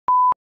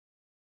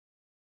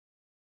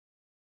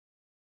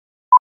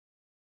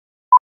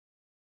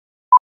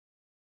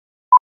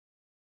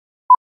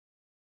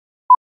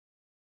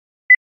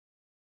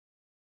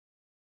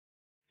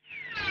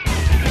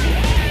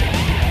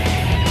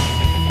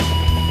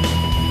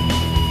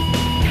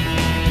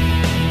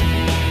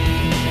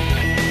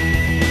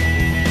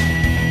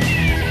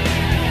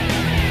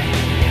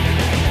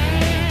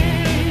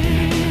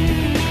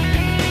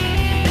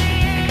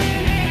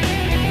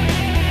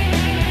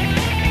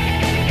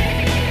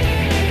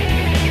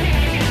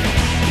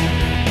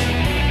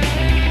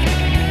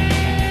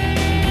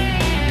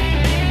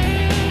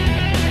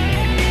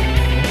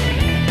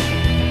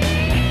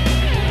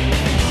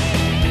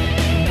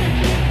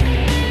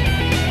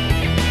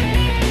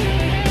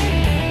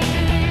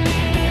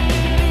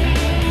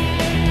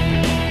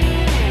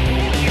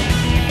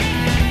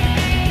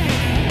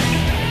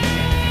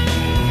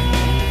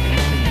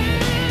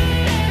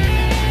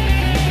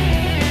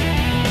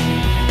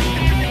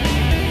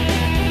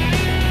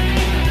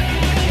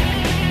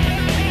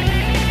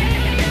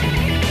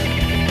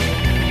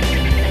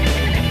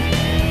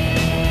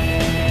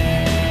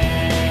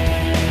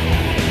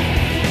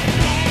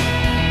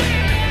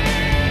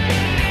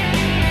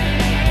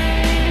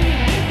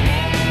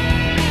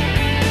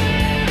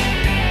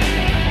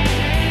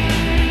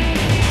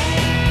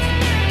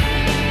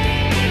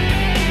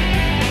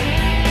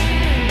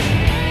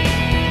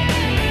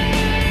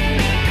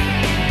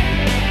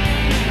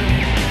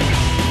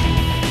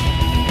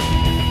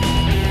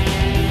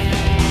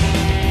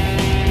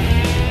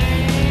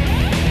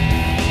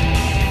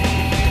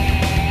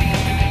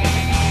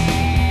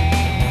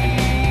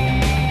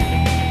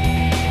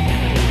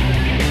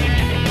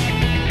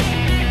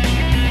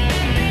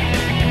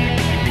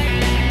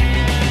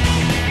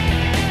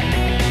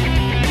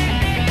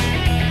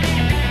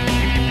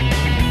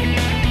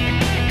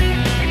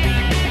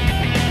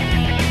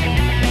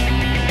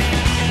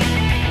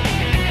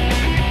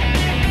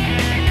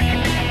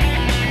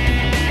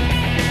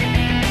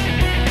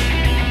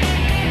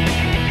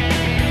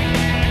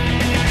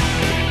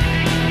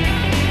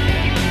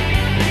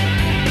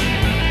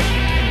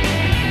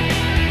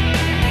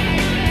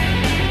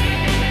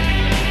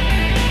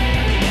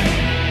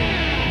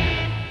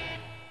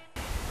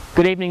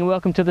Good evening and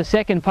welcome to the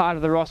second part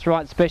of the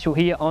Wright special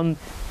here on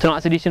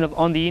tonight's edition of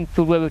On the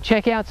Infield, where we'll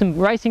check out some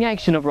racing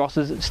action of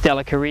Ross's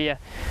stellar career.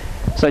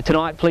 So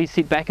tonight, please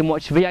sit back and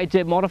watch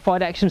V8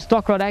 modified action,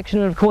 stock rod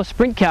action, and of course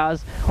sprint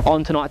cars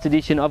on tonight's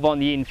edition of On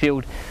the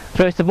Infield.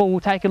 First of all,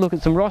 we'll take a look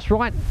at some Ross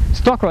Wright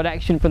stock rod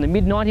action from the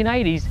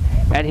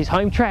mid-1980s at his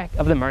home track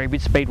of the Murraybridge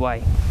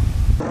Speedway.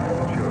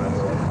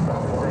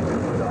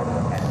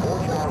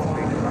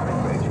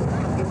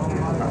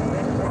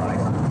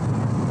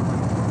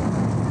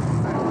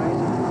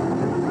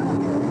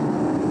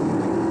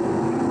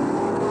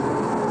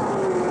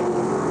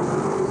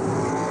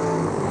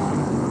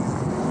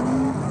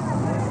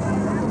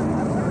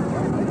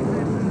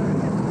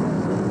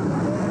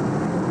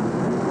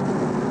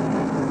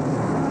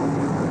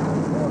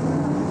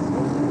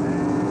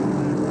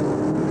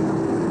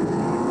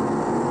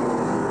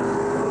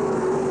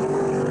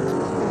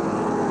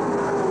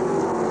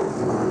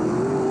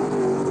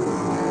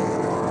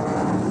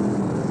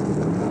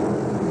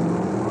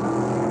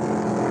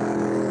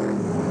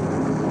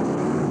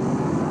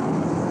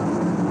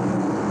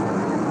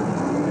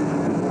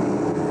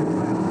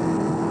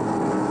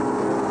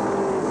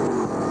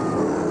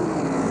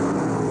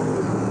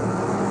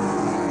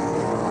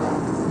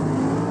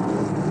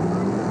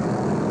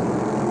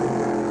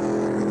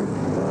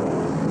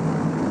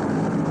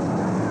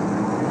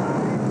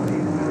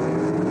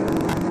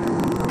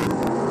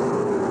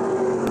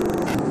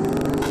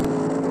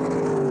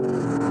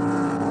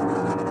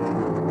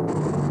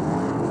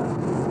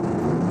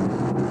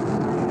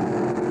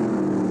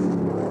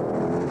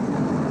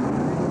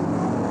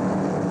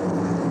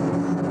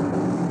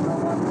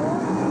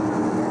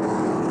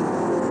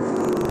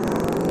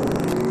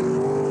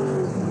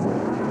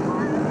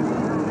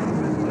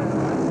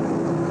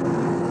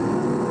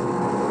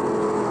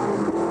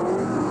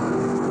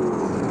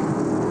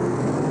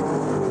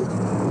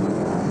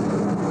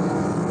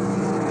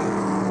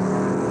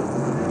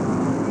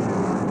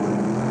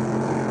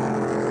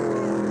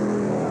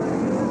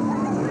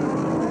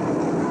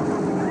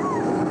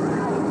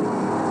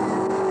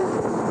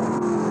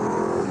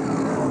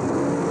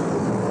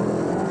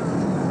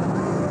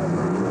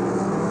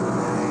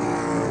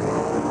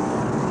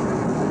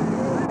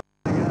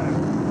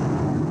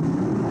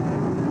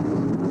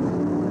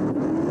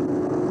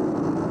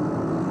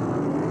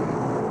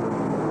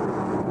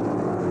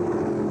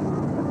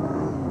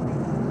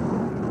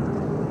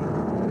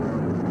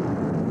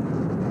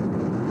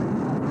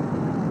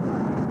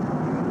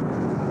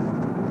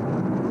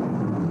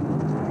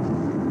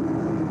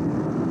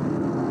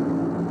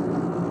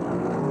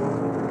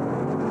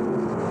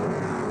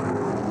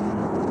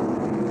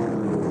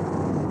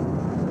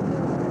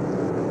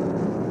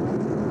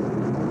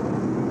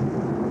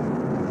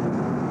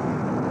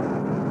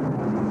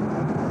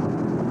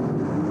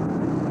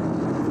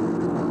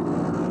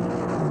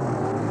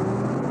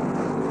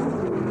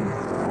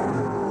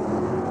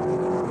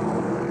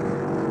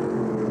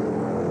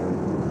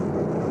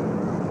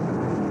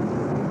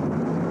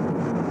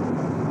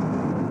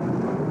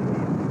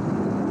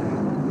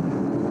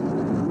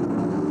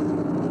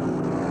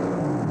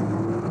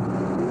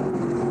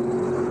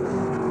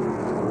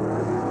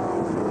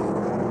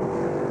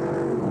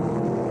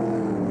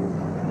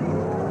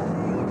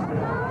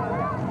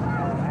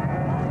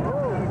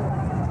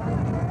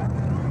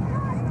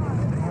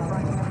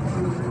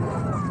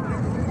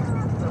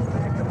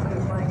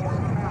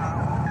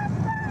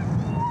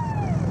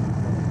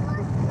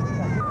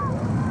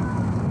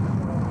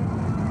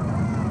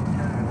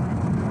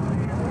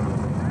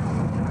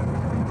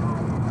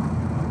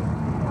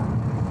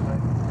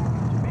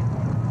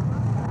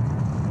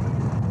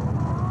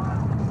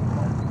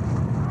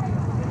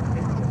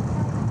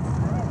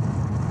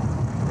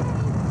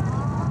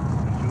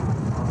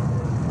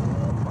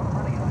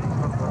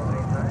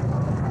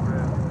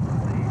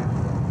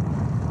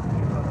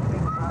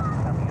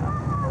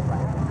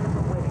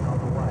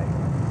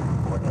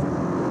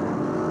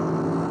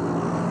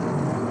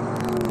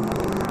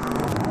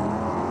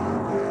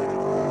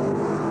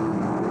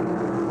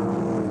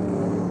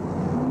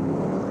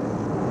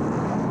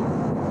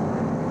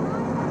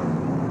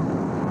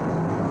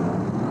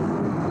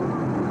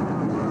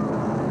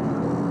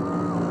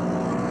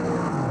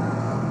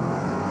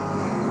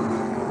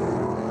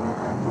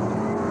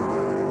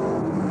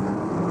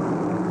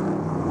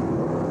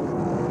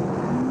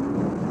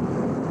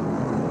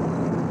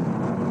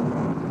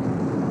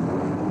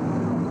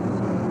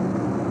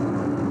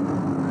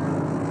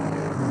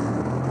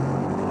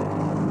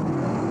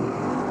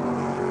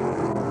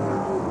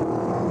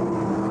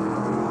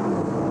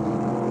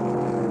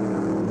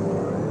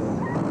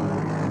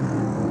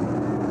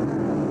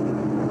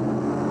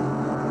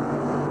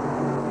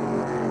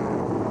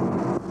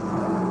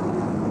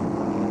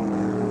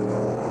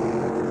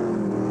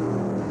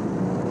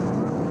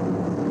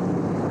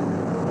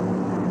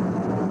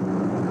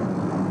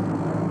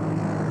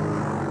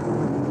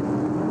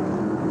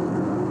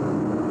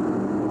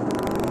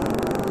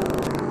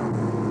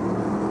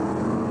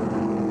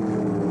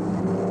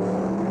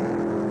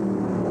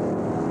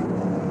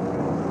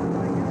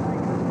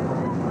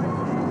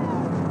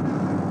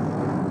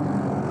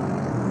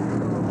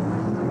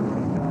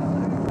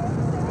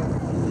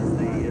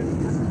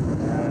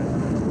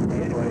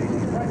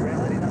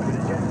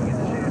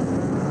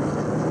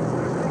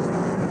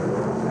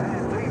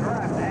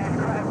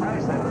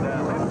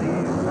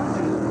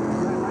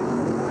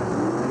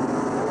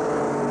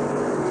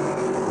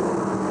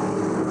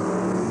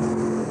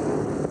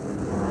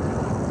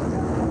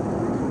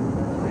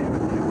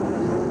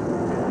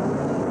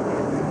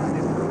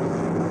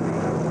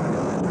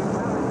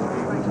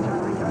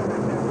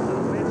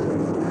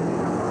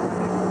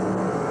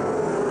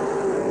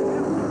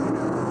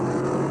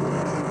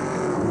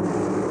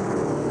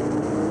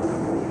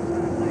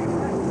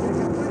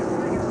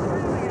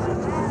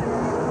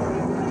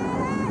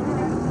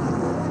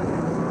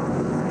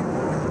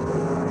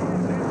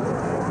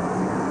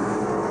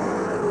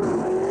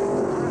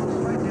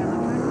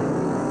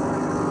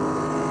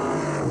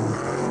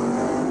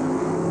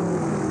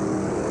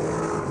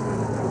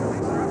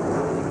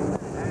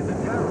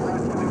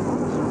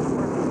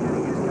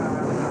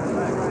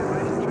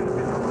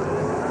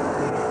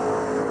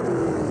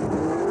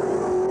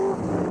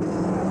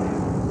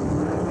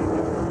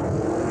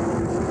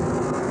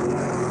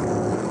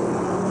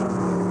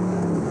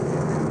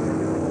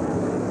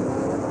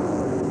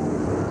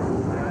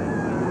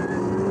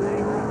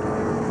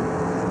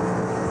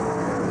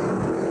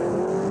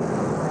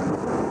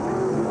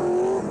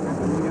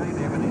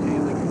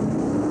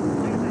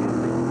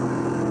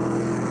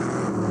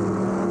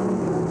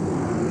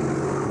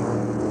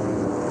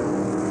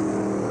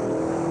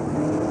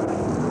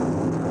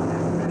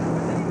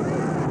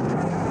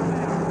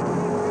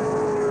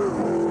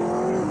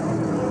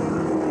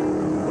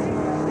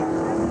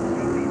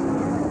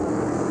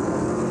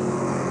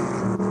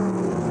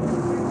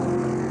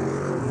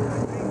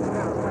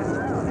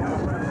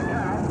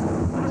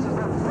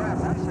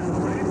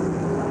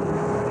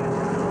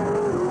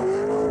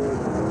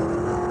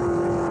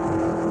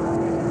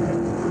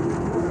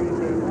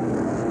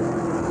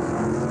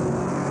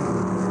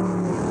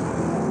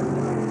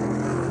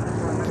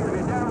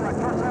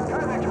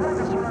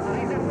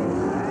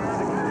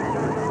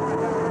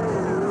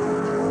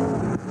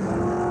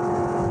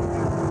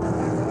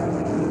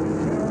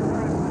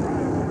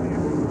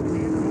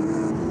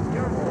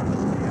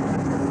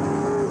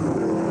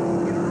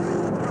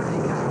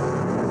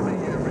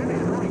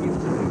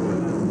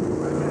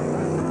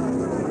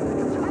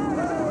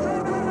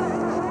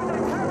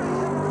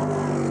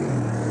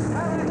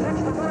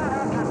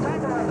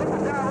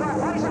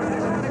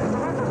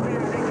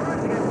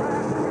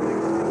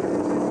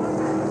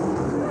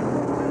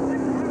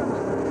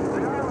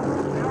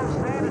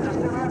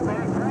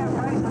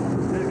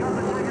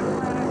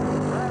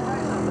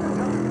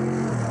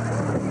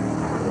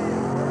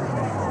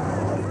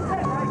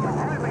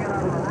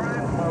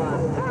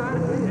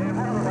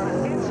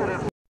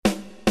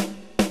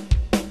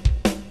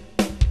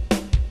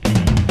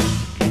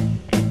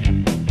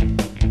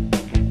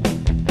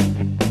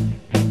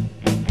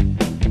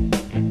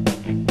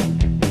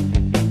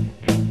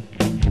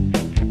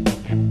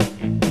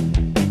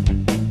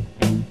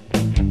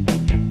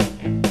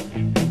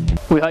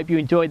 We hope you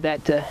enjoyed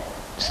that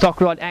stock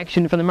rod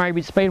action from the Murray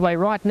Bridge Speedway.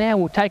 Right now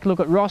we'll take a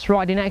look at Ross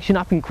Wright in action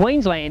up in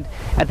Queensland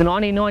at the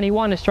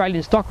 1991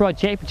 Australian Stock Rod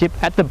Championship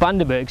at the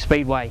Bundaberg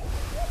Speedway.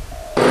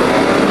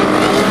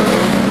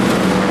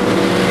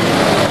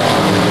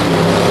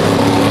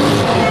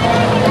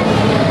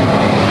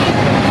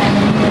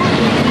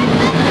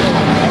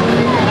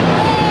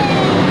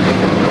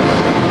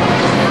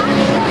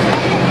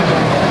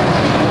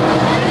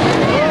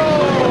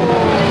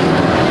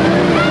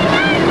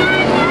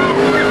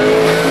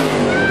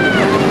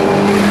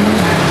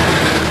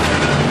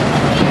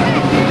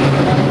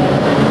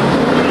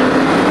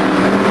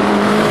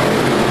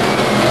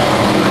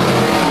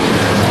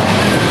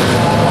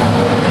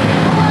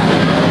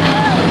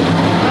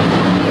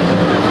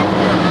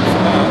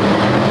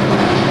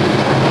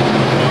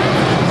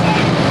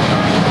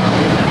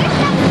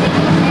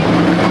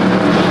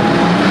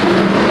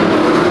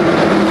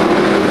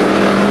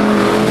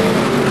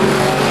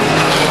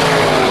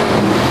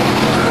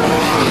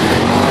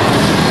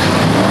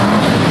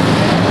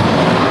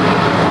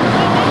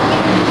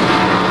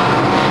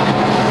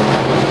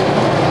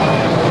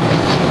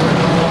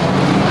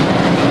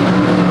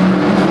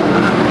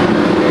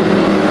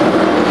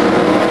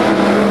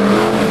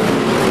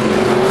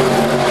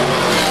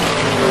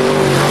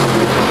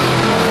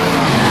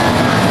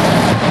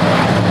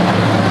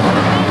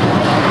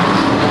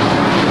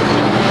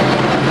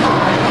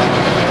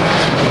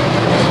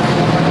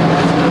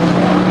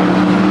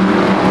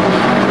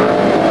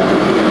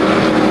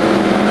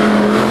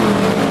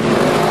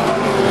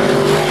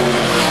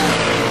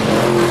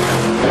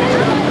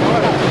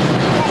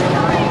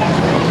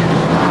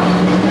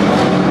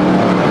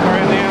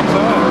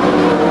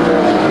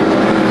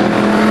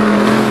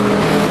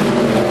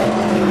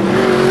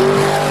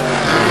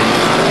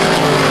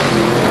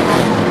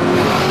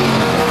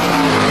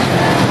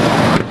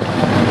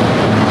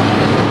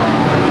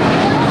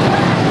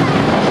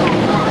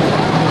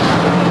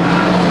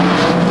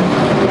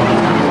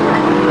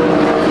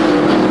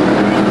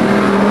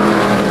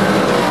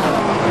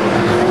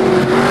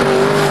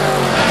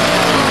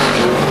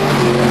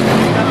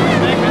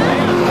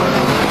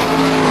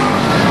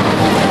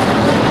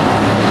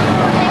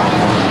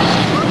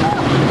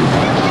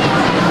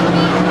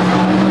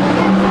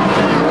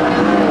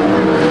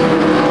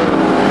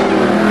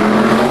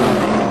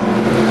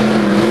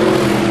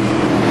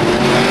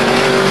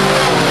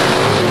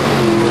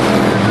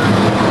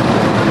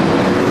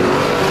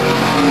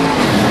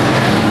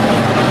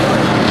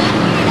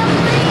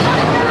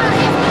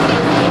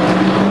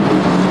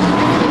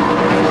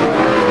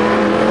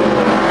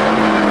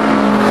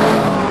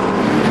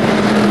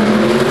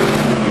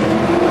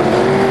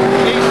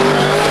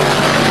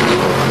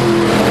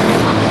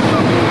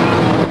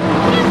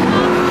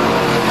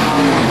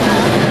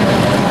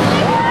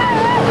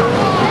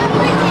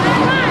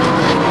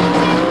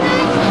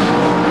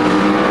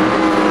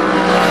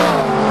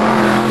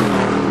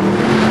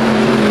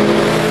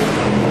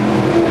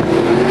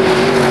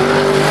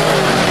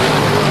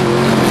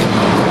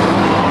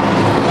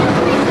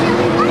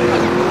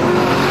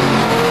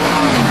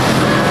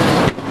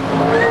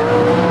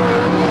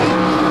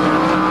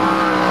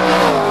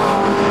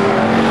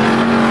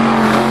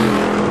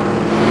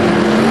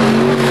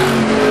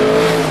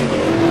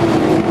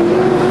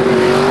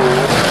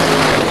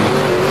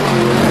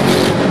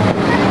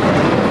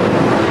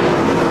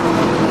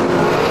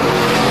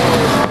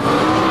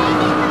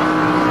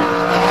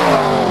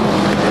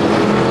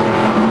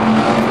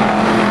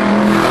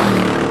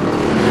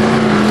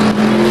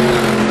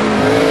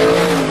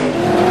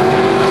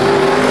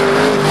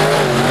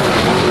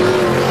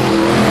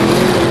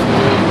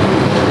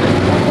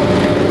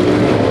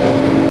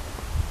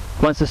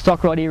 Once the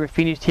stock rod era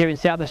finished here in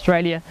South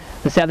Australia,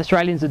 the South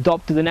Australians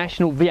adopted the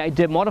national V8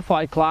 Dirt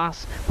Modified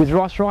class, with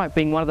Ross Wright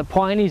being one of the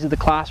pioneers of the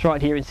class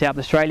right here in South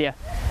Australia.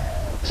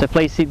 So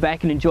please sit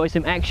back and enjoy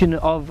some action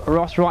of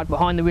Ross Wright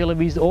behind the wheel of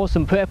his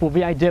awesome purple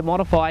V8 Dirt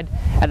Modified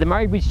at the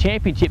Murray Bridge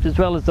Championships, as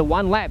well as the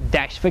one lap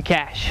dash for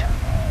cash.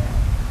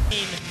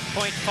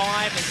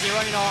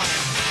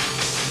 14.509.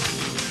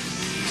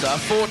 So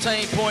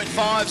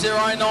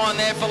 14.509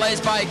 there for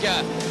Les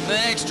Baker. The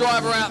next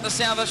driver out, the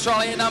South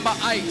Australian number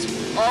 8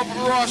 of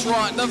Ross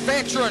Wright, the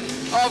veteran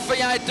of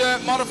V8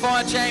 Dirt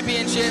Modified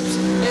Championships,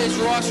 is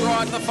Ross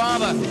Wright, the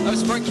father of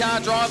sprint car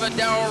driver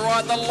Darryl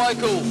Wright, the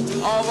local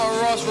of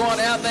Ross Wright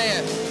out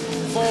there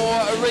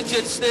for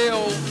Richard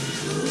Steele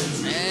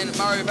and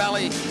Murray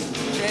Valley.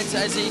 Jets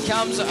as he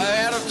comes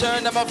out of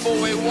turn number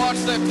 4. We watch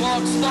the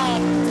clock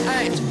stop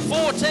at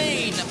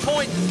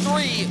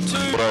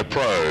 14.32. Auto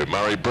Pro,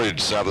 Murray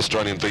Bridge, South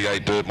Australian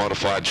V8 Dirt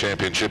Modified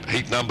Championship,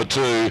 heat number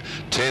 2.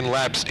 10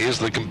 laps is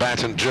the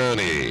combatant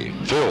journey.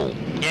 Phil.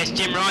 Yes,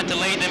 Jim Wright to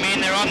lead them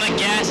in. They're on the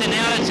gas and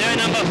now to turn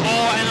number 4,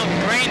 and the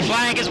green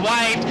flag is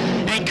waved.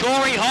 And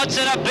Corey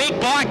Hodson, a big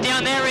bike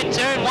down there in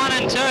turn 1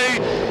 and 2.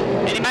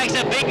 And he makes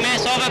a big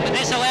mess of it, but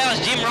this allows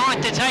Jim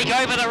Wright to take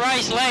over the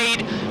race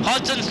lead.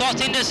 Hodson's lost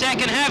into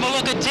second. Have a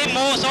look at Tim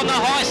Morse on the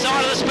high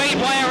side of the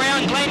speedway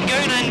around Glen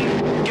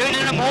Goonan.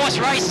 Goonan and Morse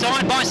race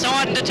side by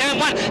side into turn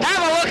 1.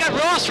 Have a look at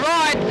Ross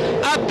Wright,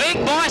 a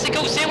big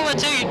bicycle similar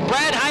to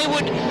Brad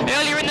Haywood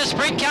earlier in the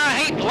sprint car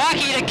heat.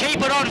 Lucky to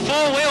keep it on 4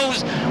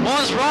 wheels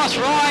was Ross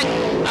Wright.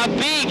 A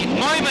big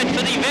moment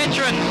for the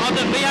veteran of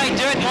the V8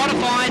 Dirt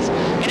Modifieds,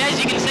 and as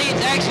you can see,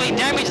 it's actually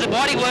damaged the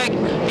bodywork,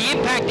 the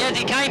impact as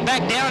he came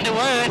back down to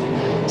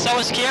earth. So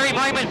a scary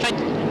moment for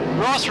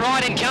Ross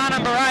Wright in car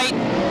number 8,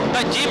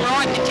 but Jim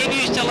Wright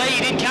continues to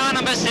lead in car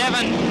number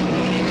 7.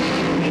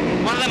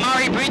 One of the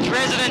Murray Bridge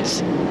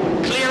residents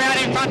clear out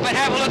in front, but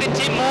have a look at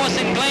Tim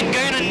Morse and Glenn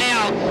Goonan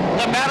now.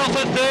 The battle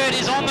for third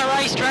is on the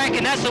racetrack,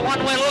 and that's the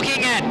one we're looking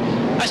at.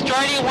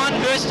 Australia 1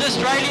 versus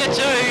Australia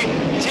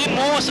 2. Tim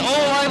Morse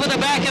all over the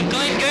back of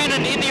Glenn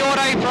Goonan in the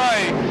Auto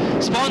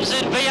Pro.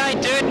 Sponsored V8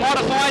 Dirt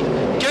Modified.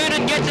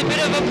 Goonan gets a bit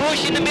of a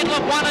push in the middle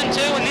of 1 and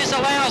 2, and this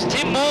allows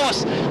Tim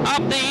Morse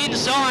up the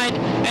inside,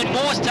 and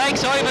Morse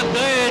takes over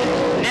third.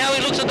 Now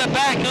he looks at the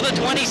back of the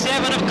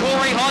 27 of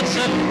Corey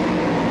Hodson.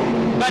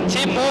 But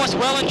Tim Morse,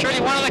 well and truly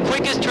one of the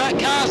quickest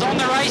cars on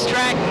the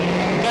racetrack.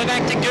 Go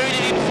back to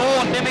Goonan in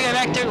 4th, then we go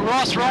back to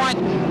Ross Wright,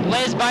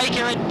 Les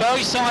Baker and Bo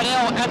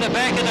Seidel at the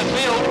back of the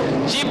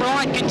field. Jim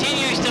Wright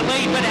continues to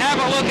lead, but have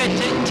a look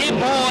at Tim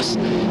Morse.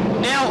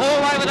 Now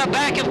all over the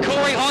back of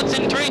Corey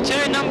Hodson through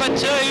turn number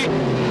 2.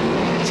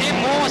 Tim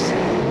Morse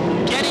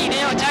getting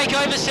now take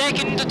over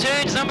second into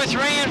turns number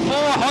 3 and 4.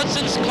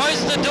 Hodson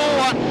closes the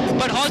door,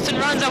 but Hodson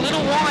runs a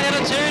little wide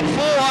out of turn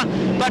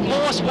 4, but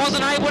Morse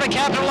wasn't able to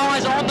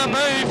capitalise on the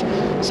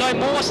move. So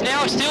Morse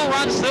now still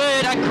runs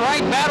third. A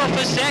great battle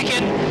for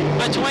second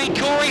between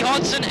Corey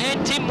Hodson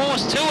and Tim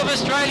Morse, 2 of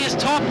Australia's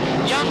top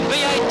young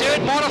V8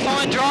 Dirt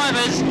Modified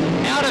drivers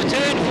out of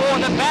turn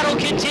 4. The battle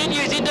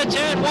continues into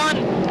turn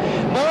 1.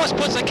 Morse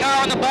puts the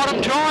car on the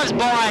bottom, drives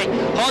by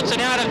Hodson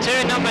out of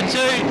turn number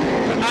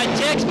 2. A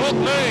textbook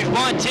move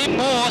by Tim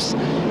Morse,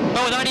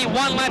 but with only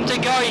 1 lap to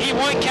go, he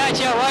won't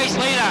catch our race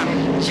leader,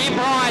 Jim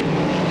Wright.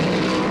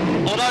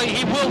 Although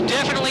he will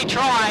definitely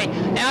try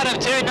out of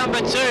turn number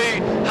 2,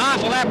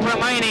 half a lap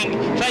remaining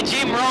for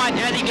Jim Wright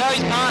as he goes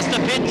past the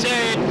pit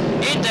turn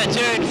into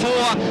turn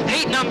 4.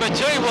 Heat number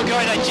 2 will go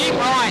to Jim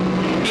Wright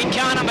in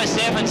car number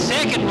 7.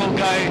 Second will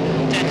go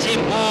to Tim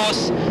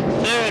Morse.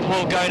 Third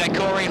will go to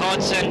Corey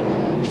Hodson.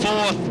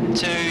 4th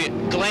to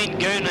Glenn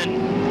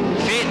Goonan.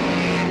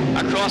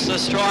 5th across the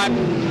stripe,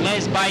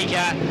 Les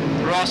Baker,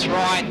 Ross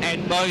Wright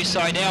and Bo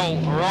Seidel.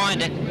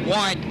 Ryan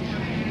White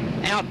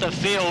out the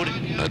field.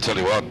 I tell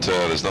you what,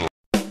 there's not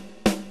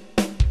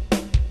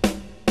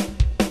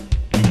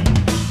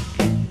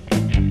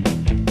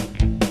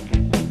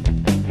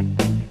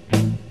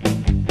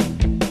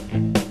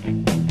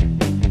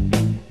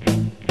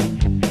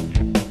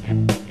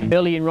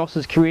Early in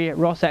Ross's career,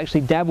 Ross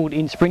actually dabbled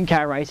in sprint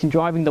car racing,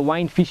 driving the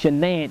Wayne Fisher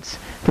Nance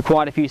for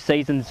quite a few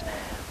seasons,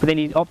 but then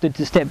he opted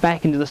to step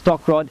back into the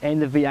stock rod and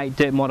the V8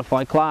 Dirt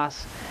Modified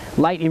class.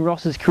 Late in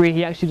Ross's career,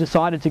 he actually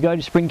decided to go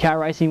to sprint car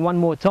racing one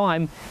more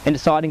time and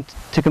deciding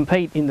to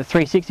compete in the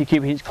 360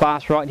 cubic inch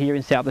class right here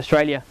in South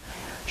Australia.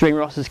 During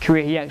Ross's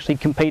career, he actually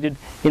competed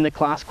in the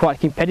class quite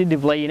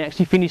competitively and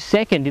actually finished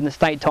second in the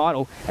state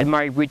title at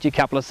Murray Bridge a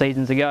couple of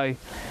seasons ago.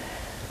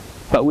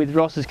 But with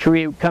Ross's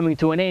career coming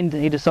to an end,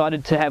 he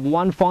decided to have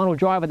one final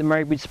drive at the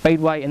Murray Bridge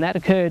Speedway, and that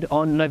occurred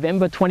on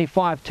November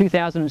 25,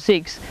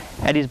 2006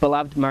 at his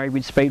beloved Murray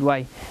Bridge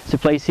Speedway. So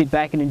please sit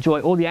back and enjoy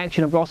all the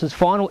action of Ross's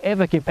final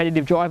ever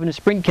competitive drive in a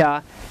sprint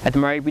car at the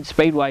Murray Bridge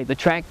Speedway, the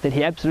track that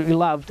he absolutely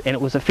loved, and it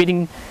was a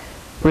fitting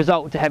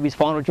result to have his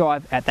final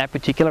drive at that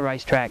particular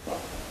racetrack.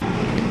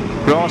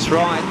 Ross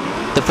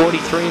Wright, the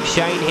 43 of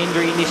Shane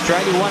Hendry, and the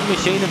Australia 1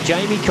 machine of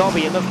Jamie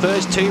Cobby in the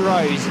first 2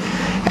 rows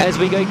as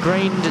we go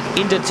green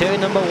into turn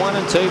number 1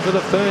 and 2 for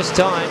the first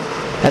time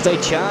as they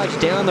charge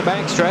down the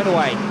back straight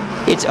away.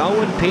 It's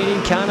Owen Pitt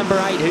in car number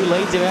 8 who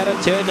leads him out of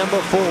turn number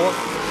 4.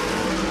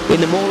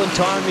 In the Moreland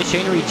Tire and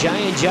Machinery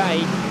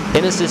J&J,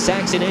 then it's the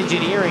Saxon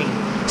Engineering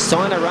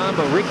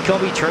Sinorama Rick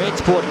Cobby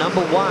Transport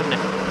number 1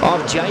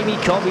 of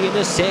Jamie Cobby in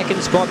the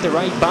second spot, the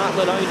Ray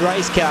Bartlett owned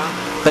race car.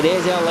 But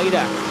there's our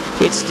leader.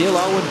 It's still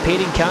Owen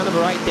Pitt in car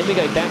number 8. Then we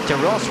go back to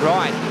Ross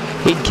Wright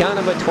in car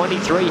number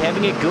 23,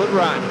 having a good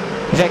run.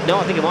 In fact, no,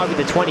 I think it might be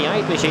the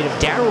 28 machine of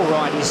Darryl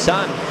Wright, his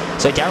son.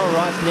 So Darryl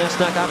Wright's now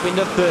snuck up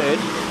into third.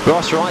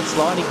 Ross Wright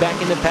sliding back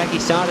in the pack. He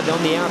started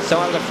on the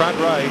outside of the front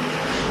row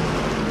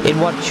in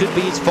what should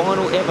be his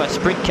final ever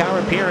sprint car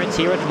appearance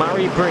here at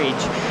Murray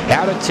Bridge.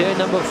 Out of turn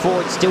number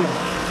 4, it's still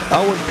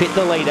Owen Pitt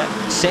the leader.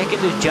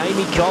 Second is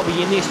Jamie Cobby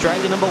in the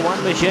Australia number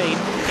 1 machine.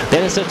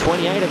 Then it's the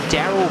 28 of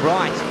Darryl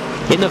Wright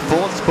in the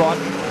 4th spot.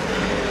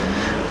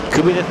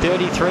 Could be the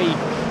 33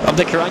 of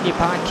the Karanya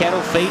Park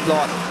Cattle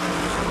Feedlot.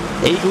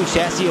 Eagle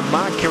chassis of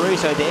Mark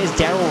Caruso. There's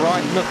Darryl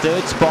Wright in the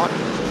 3rd spot,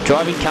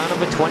 driving car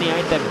number 28,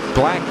 the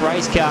black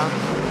race car.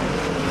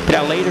 But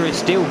our leader is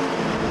still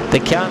the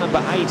car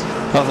number 8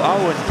 of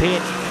Owen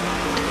Pitt.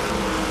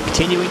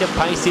 Continuing to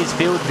pace this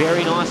field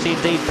very nicely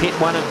indeed. Pitt,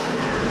 one of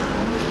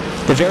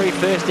the very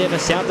first ever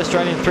South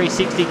Australian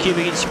 360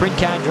 cubic inch sprint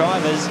car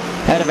drivers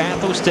out of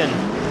Athelston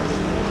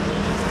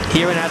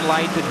here in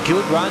Adelaide, but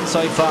good run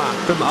so far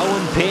from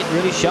Owen Pitt,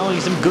 really showing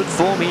some good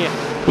form here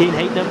in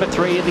heat number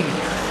 3 of the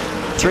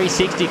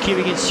 360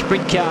 cubic inch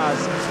sprint cars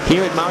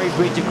here at Murray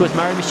Bridge. Of course,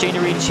 Murray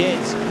Machinery and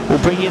Sheds will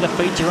bring you the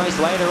feature race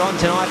later on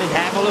tonight. And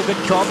have a look at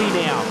Cobby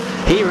now.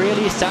 He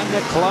really is starting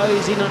to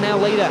close in on our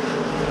leader.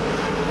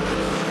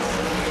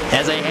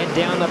 As they head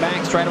down the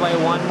back straight away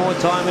one more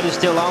time, it is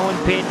still Owen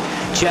Pitt.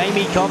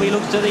 Jamie Cobby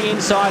looks to the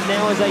inside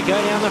now as they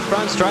go down the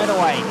front straight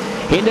away.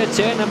 Into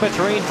turn number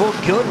 3 and 4.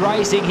 Good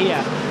racing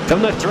here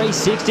from the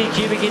 360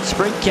 cubic inch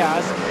sprint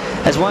cars.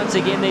 As once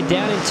again they're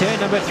down in turn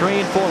number 3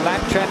 and 4.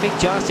 Lap traffic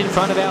just in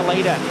front of our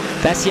leader.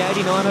 That's the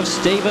 89 of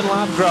Stephen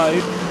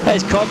Lovegrove.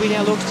 As Cobby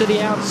now looks to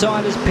the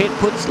outside as Pitt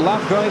puts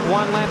Lovegrove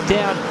one lap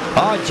down.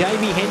 Oh,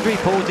 Jamie Hendry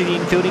pulls to the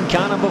infield in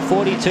car number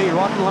 42.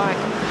 Rotten luck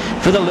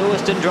for the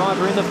Lewiston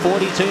driver in the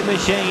 42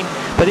 machine.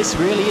 But this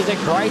really is a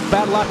great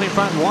battle up in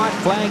front. White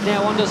flag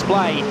now on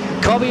display.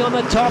 Cobby on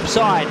the top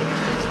side.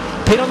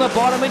 Pitt on the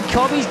bottom, and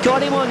Cobby's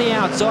got him on the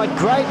outside.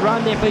 Great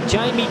run there for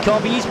Jamie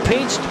Cobby. He's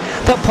pinched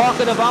the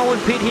pocket of Owen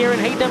Pitt here in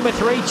heat number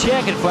 3.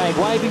 Checkered flag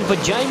waving for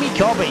Jamie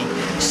Cobby.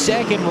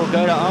 Second will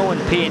go to Owen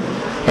Pitt,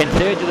 and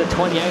third to the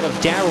 28 of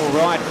Darryl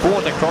Wright.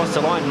 Fourth across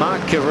the line,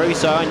 Mark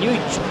Caruso. A new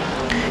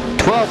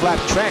 12-lap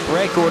track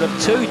record of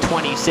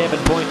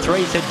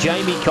 2:27.3 to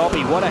Jamie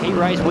Cobby. What a heat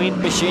race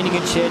win. Machining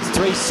and Sheds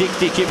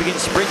 360 cubic inch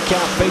sprint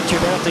car feature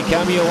about to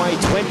come your way.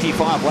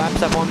 25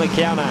 laps up on the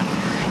counter.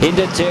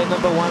 Into turn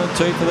number 1 and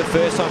 2 for the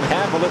first time.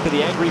 Have a look at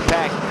the angry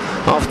pack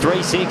of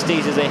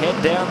 360s as they head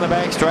down the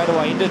back straight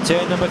away. Into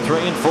turn number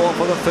 3 and 4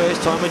 for the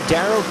first time. And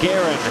Daryl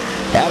Guerin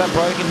out of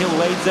Broken Hill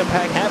leads the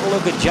pack. Have a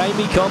look at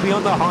Jamie Cobby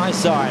on the high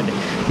side.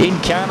 In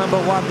car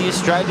number 1, the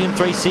Australian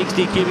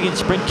 360 cubic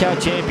inch sprint car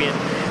champion.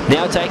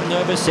 Now taking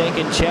over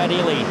second, Chad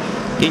Ely.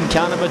 In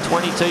car number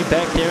 22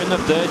 back there in the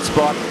third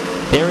spot.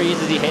 There he is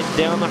as he heads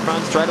down the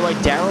front straight away.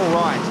 Darryl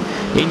Wright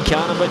in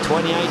car number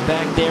 28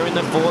 back there in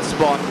the fourth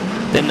spot.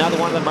 Then another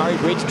one of the Murray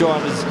Bridge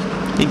drivers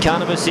in car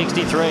number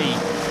 63.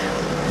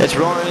 That's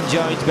Ryan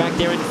Jones back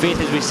there in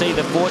fifth as we see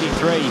the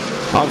 43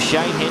 of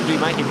Shane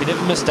Hendry making a bit of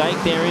a mistake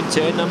there in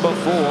turn number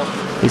 4.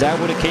 He's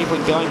able to keep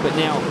it going, but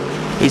now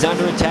he's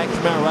under attack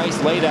from our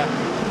race leader.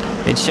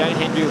 And Shane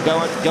Hendry will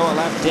go a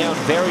lap down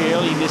very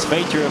early in this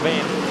feature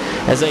event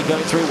as they go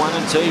through 1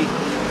 and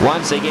 2.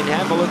 Once again,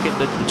 have a look at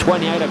the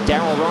 28 of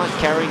Darryl Wright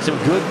carrying some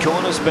good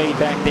corner speed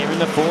back there in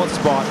the fourth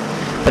spot.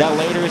 But our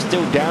leader is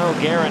still Daryl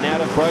Guerin out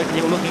of Broken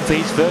Hill looking for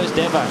his first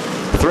ever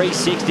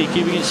 360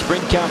 cubic inch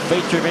sprint car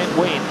feature event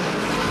win.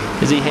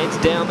 As he heads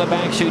down the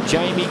back chute,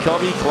 Jamie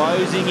Cobby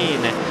closing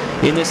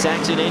in the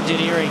Saxon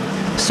Engineering.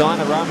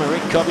 Sinorama,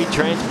 Rick Cobby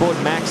Transport,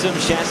 Maxim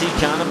Chassis,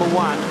 car number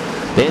 1.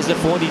 There's the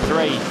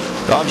 43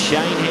 of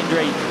Shane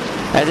Hendry.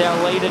 As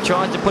our leader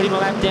tries to put him a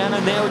lap down,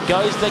 and there it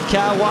goes the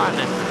car 1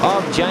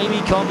 of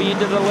Jamie Cobby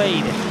into the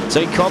lead.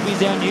 So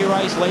Cobby's our new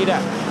race leader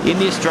in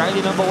the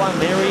Australian number 1.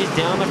 There he is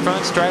down the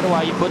front straight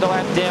away. You put the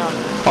lap down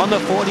on the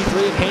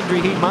 43 of Hendry,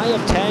 who may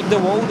have tagged the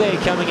wall there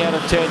coming out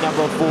of turn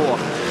number 4.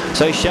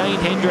 So Shane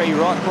Hendry,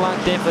 rotten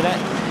luck there for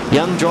that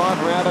young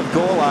driver out of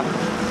Gawler.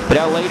 But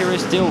our leader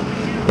is still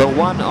the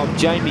 1 of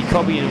Jamie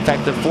Cobby. In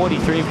fact, the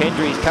 43 of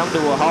Hendry has come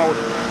to a halt.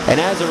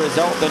 And as a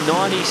result, the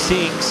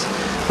 96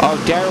 of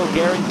Daryl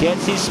Guerin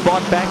gets his spot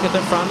back at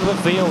the front of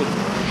the field.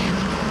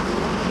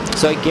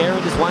 So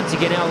Guerin is once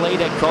again our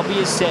leader. Cobby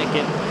is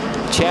second.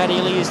 Chad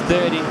Ely is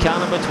third in car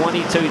number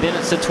 22. Then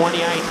it's the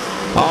 28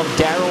 of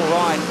Darryl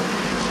Wright.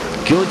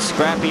 Good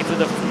scrappy for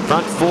the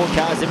front 4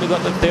 cars. Then we've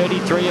got the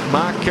 33 of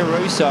Mark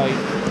Caruso.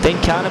 Then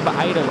car number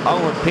 8 of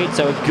Owen Pitt.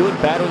 So a good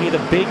battle here.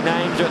 The big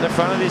names are at the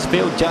front of this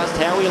field, just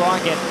how we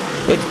like it.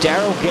 It's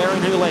Daryl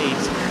Guerin who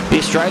leads. The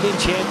Australian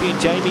champion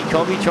Jamie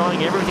Cobby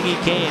trying everything he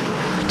can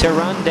to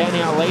run down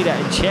our leader,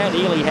 and Chad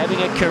Ely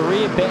having a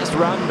career best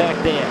run back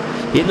there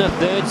in the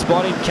third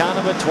spot in car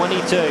number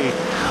 22.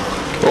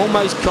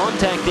 Almost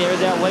contact there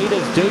as our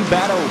leaders do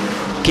battle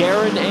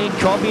Guerin and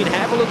Cobby. And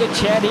have a look at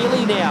Chad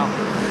Ely now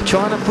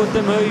trying to put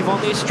the move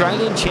on the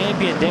Australian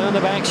champion down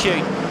the back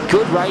chute.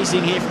 Good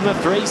racing here from the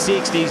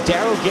 360s.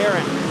 Daryl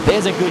Guerin,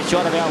 there's a good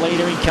shot of our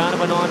leader in car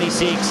number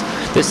 96.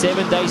 The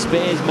 7-day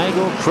spares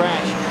Magor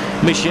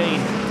Crash machine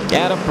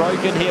out of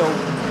Broken Hill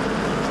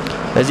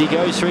as he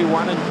goes through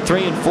 1 and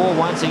 3 and 4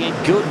 once again.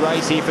 Good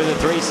race here for the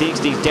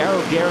 360s.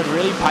 Daryl Guerin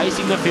really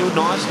pacing the field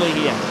nicely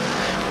here.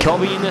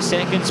 Cobby in the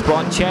second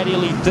spot, Chad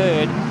Ely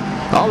third.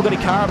 Oh, we've got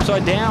a car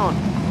upside down.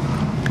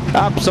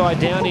 Upside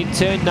down in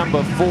turn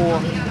number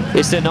 4.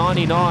 It's the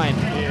 99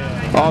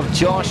 of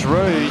Josh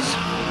Roos.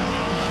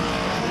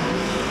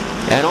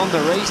 And on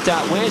the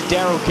restart, where's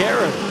Daryl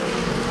Guerin?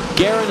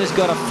 Guerin has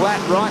got a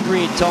flat right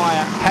rear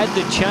tyre, had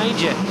to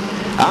change it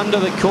under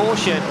the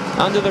caution,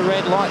 under the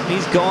red light, and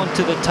he's gone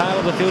to the tail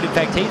of the field. In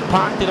fact, he's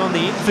parked it on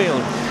the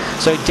infield.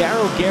 So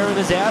Daryl Guerin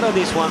is out of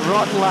this one.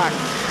 Rotten luck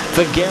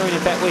for Guerin.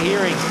 In fact, we're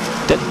hearing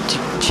that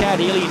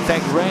Chad Ely, in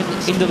fact, ran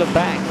into the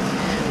back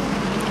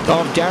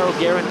of Daryl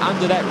Guerin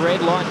under that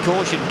red light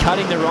caution,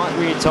 cutting the right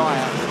rear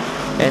tyre.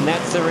 And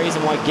that's the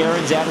reason why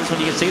Guerin's out of this one.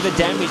 You can see the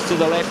damage to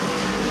the left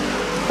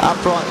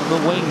upright on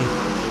the wing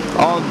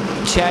on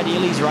Chad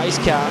Ely's race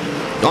car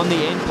on the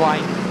end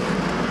plate.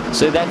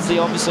 So that's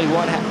obviously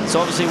what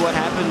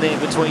happened there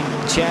between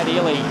Chad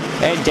Ely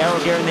and Daryl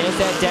Guerin. There's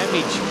that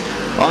damage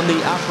on the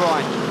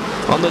upright,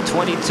 on the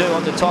 22,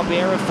 on the top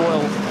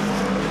aerofoil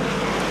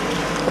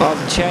of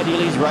Chad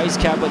Ely's race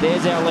car. But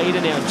there's our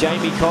leader now,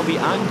 Jamie Cobby,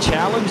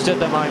 unchallenged at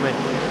the moment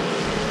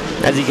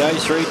as he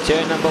goes through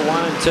turn number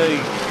 1 and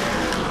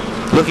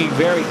 2. Looking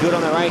very good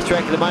on the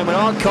racetrack at the moment.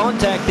 On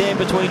contact there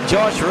between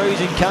Josh Roos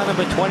and car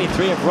number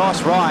 23 of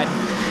Ross Wright.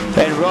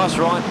 And Ross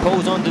Wright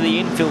pulls onto the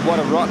infield. What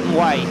a rotten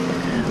way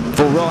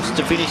for Ross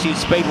to finish his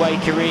speedway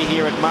career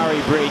here at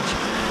Murray Bridge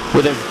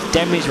with a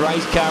damaged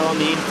race car on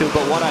the infield.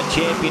 But what a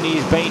champion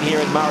he has been here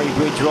at Murray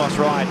Bridge, Ross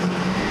Wright.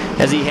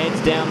 As he heads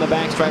down the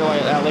back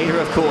straightaway, our leader,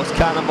 of course,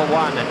 car number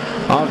 1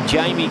 of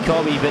Jamie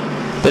Cobby. But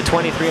the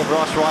 23 of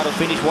Ross Wright will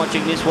finish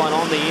watching this one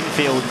on the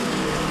infield.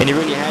 And he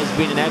really has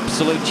been an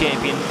absolute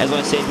champion, as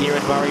I said, here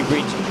at Murray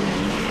Bridge.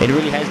 And he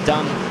really has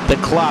done the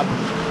club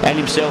and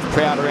himself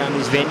proud around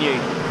this venue.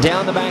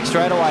 Down the back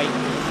straightaway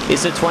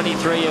is the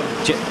 23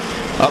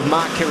 of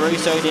Mark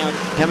Caruso now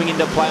coming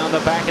into play on the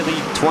back of the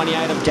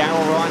 28 of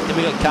Daryl Wright. Then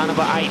we got car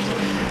number 8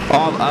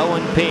 of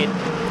Owen Pitt.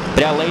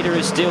 But our leader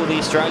is still the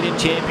Australian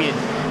champion,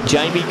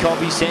 Jamie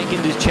Cobby.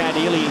 Second is Chad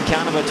Ely in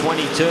car number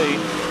 22.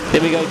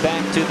 Then we go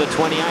back to the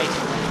 28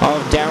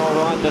 of Daryl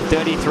Wright, the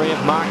 33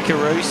 of Mark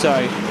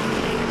Caruso.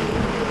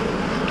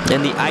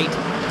 And the 8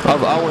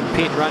 of Owen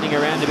Pitt running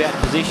around about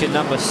position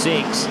number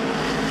 6.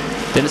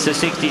 Then it's the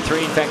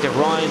 63, in fact, of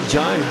Ryan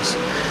Jones.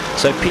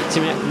 So Pitt's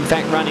in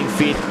fact running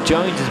 5th.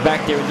 Jones is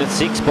back there in the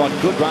 6th spot.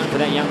 Good run for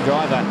that young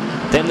driver.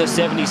 Then the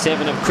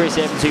 77 of Chris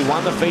Evans, who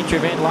won the feature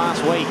event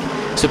last week,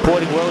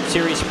 supporting World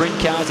Series sprint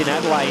cars in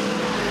Adelaide.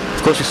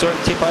 Of course, we saw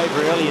him tip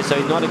over earlier, so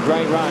not a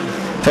great run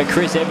for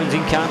Chris Evans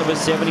in car number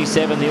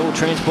 77. The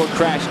all-transport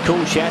crash,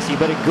 cool chassis,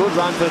 but a good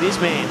run for this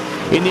man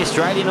in the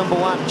Australian number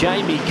 1,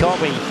 Jamie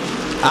Cobby.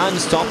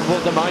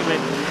 Unstoppable at the moment.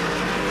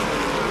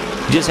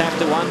 Just have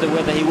to wonder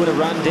whether he would have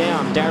run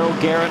down Daryl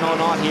Guerin or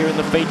not here in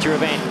the feature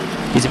event.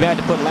 He's about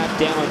to put a lap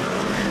down on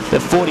the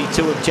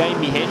 42 of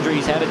Jamie Hendry.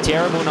 He's had a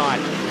terrible night.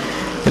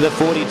 In the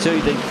 42,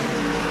 the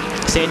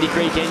Sandy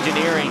Creek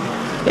Engineering,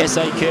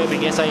 SA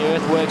Curbing, SA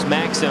Earthworks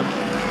Maxim,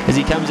 as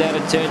he comes out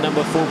of turn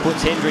number 4,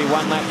 puts Hendry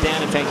 1 lap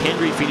down. In fact,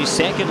 Hendry finished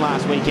 2nd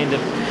last weekend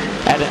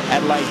at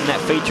Adelaide in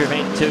that feature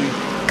event to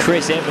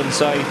Chris Evans.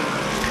 So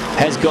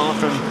has gone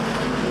from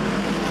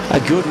a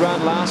good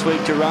run last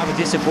week to a rather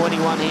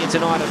disappointing one here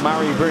tonight at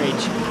Murray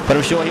Bridge. But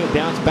I'm sure he'll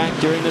bounce back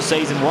during the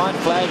season. White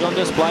flag on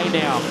display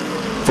now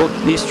for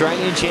the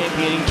Australian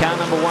champion in car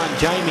number 1,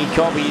 Jamie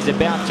Cobby. Is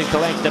about to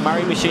collect the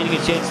Murray Machining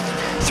and Sheds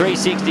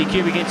 360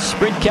 cubic inch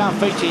sprint car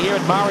feature here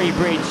at Murray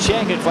Bridge.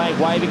 Checkered flag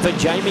waving for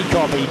Jamie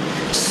Cobby.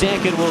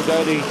 2nd will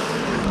go to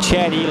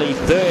Chad Ely.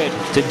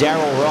 3rd to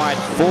Daryl Wright.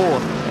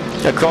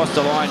 4th across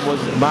the line was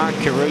Mark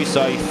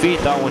Caruso.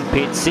 5th Owen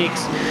Pitt.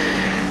 6th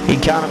in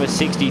car number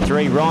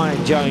 63,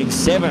 Ryan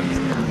Jones.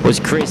 7th was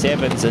Chris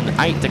Evans, and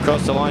 8th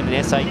across the line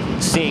in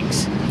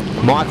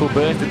SA6, Michael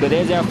Burford. But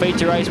there's our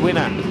feature race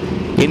winner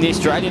in the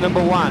Australian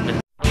number 1,